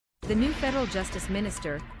The new federal justice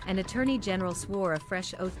minister and attorney general swore a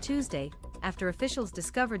fresh oath Tuesday, after officials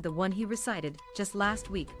discovered the one he recited just last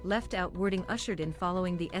week left out wording ushered in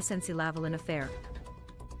following the SNC-Lavalin affair.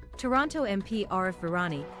 Toronto MP Arif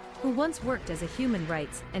Virani, who once worked as a human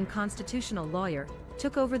rights and constitutional lawyer,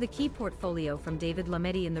 took over the key portfolio from David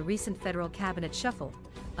Lametti in the recent federal cabinet shuffle,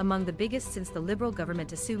 among the biggest since the Liberal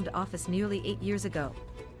government assumed office nearly 8 years ago.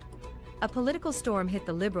 A political storm hit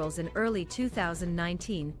the Liberals in early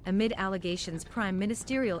 2019 amid allegations prime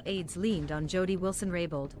ministerial aides leaned on Jody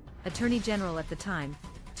Wilson-Raybould, Attorney General at the time,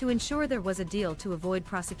 to ensure there was a deal to avoid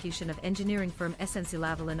prosecution of engineering firm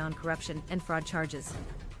SNC-Lavalin on corruption and fraud charges.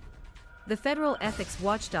 The federal ethics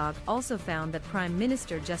watchdog also found that Prime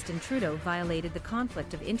Minister Justin Trudeau violated the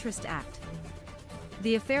Conflict of Interest Act.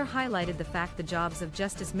 The affair highlighted the fact the jobs of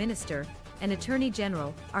Justice Minister and Attorney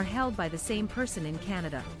General are held by the same person in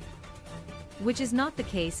Canada, which is not the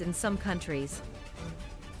case in some countries.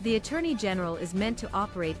 The Attorney General is meant to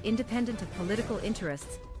operate independent of political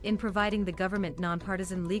interests in providing the government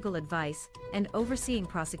nonpartisan legal advice and overseeing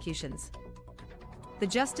prosecutions. The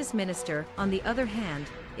Justice Minister, on the other hand,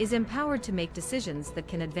 is empowered to make decisions that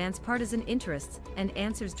can advance partisan interests and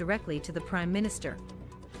answers directly to the Prime Minister.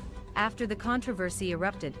 After the controversy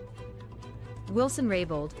erupted,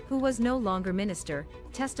 Wilson-Raybould, who was no longer minister,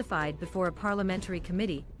 testified before a parliamentary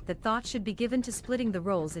committee that thought should be given to splitting the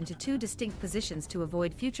roles into two distinct positions to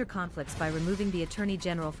avoid future conflicts by removing the Attorney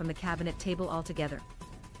General from the cabinet table altogether.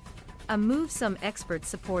 A move some experts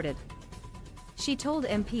supported. She told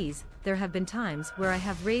MPs, "There have been times where I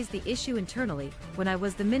have raised the issue internally when I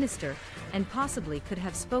was the minister and possibly could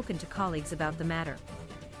have spoken to colleagues about the matter."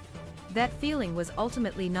 That feeling was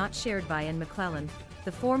ultimately not shared by Anne McClellan,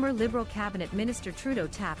 the former Liberal cabinet minister Trudeau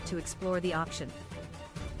tapped to explore the option.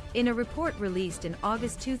 In a report released in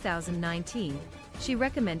August 2019, she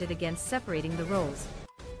recommended against separating the roles,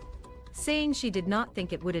 saying she did not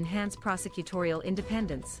think it would enhance prosecutorial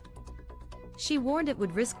independence. She warned it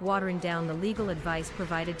would risk watering down the legal advice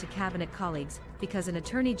provided to cabinet colleagues because an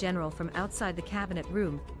attorney general from outside the cabinet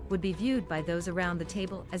room would be viewed by those around the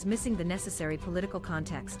table as missing the necessary political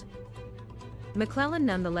context. McClellan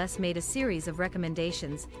nonetheless made a series of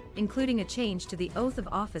recommendations, including a change to the oath of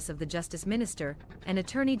office of the Justice Minister and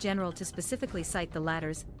Attorney General to specifically cite the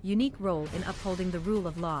latter's unique role in upholding the rule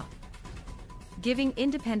of law, giving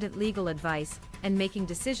independent legal advice, and making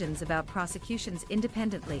decisions about prosecutions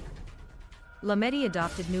independently. Lametti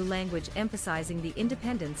adopted new language emphasizing the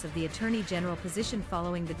independence of the Attorney General position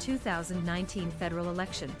following the 2019 federal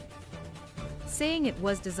election, saying it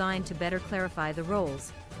was designed to better clarify the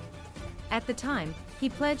roles. At the time, he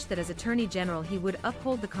pledged that as Attorney General he would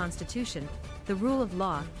uphold the Constitution, the rule of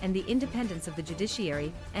law, and the independence of the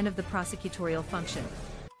judiciary and of the prosecutorial function.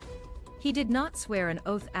 He did not swear an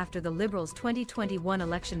oath after the Liberals' 2021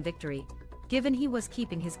 election victory, given he was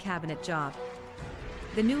keeping his cabinet job.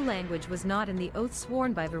 The new language was not in the oath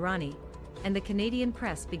sworn by Virani, and the Canadian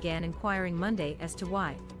press began inquiring Monday as to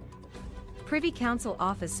why. Privy Council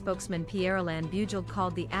Office spokesman Pierre-Alain Bujold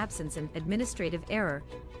called the absence an administrative error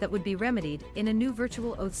that would be remedied in a new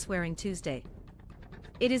virtual oath swearing Tuesday.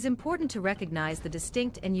 It is important to recognize the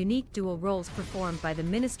distinct and unique dual roles performed by the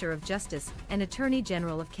Minister of Justice and Attorney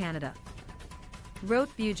General of Canada, wrote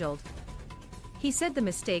Bujold. He said the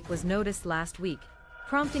mistake was noticed last week,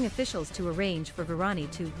 prompting officials to arrange for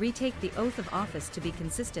Virani to retake the oath of office to be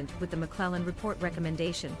consistent with the McClellan report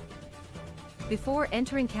recommendation. Before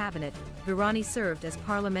entering cabinet, Virani served as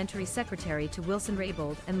parliamentary secretary to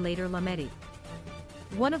Wilson-Raybould and later Lametti.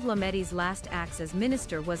 One of Lametti's last acts as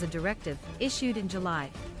minister was a directive issued in July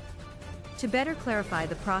to better clarify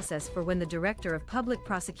the process for when the Director of Public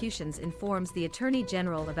Prosecutions informs the Attorney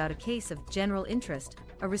General about a case of general interest,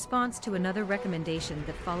 a response to another recommendation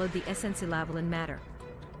that followed the SNC-Lavalin matter.